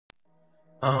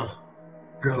Uh,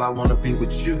 Girl, I wanna be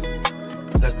with you.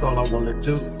 That's all I wanna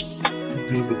do.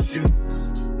 Be with you.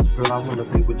 Girl, I wanna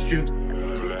be with you.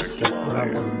 That's what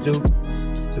I wanna do.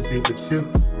 To be with you.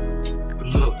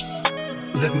 Look,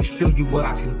 let me show you what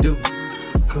I can do.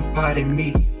 Confide in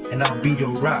me, and I'll be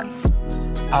your rock.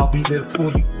 I'll be there for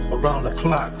you around the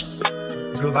clock.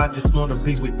 Girl, I just wanna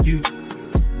be with you.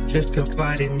 Just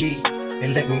confide in me,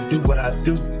 and let me do what I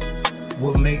do.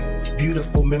 We'll make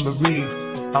beautiful memories.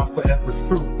 I'm forever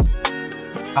true.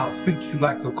 I'll treat you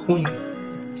like a queen,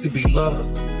 to be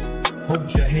loved.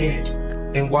 Hold your hand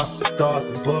and watch the stars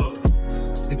above.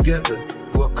 Together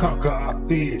we'll conquer our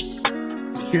fears,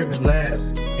 sharing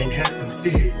laughs and happy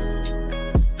tears.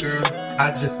 Girl,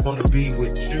 I just wanna be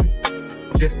with you.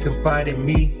 Just confide in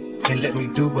me and let me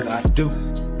do what I do.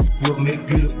 We'll make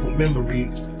beautiful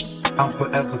memories. I'm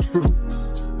forever true.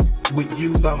 With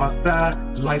you by my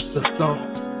side, life's a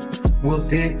song. We'll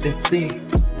dance and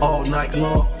sing all night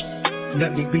long.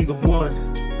 Let me be the one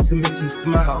to make you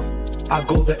smile. I'll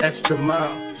go the extra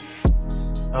mile.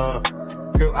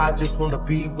 Girl, I just wanna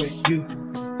be with you.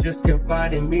 Just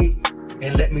confide in me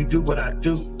and let me do what I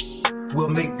do. We'll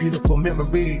make beautiful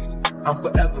memories. I'm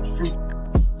forever true.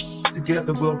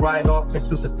 Together we'll ride off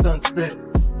into the sunset.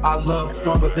 Our love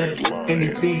stronger than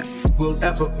anything we'll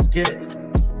ever forget.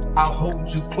 I'll hold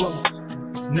you close,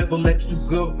 never let you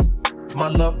go. My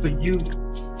love for you,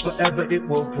 forever it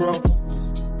will grow.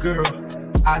 Girl,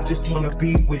 I just wanna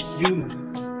be with you.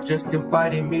 Just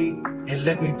confide in me and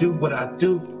let me do what I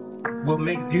do. We'll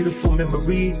make beautiful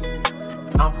memories.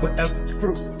 I'm forever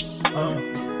true.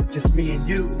 Just me and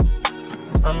you.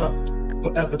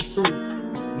 Forever true.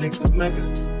 Nigz Omega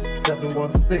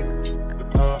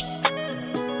 716.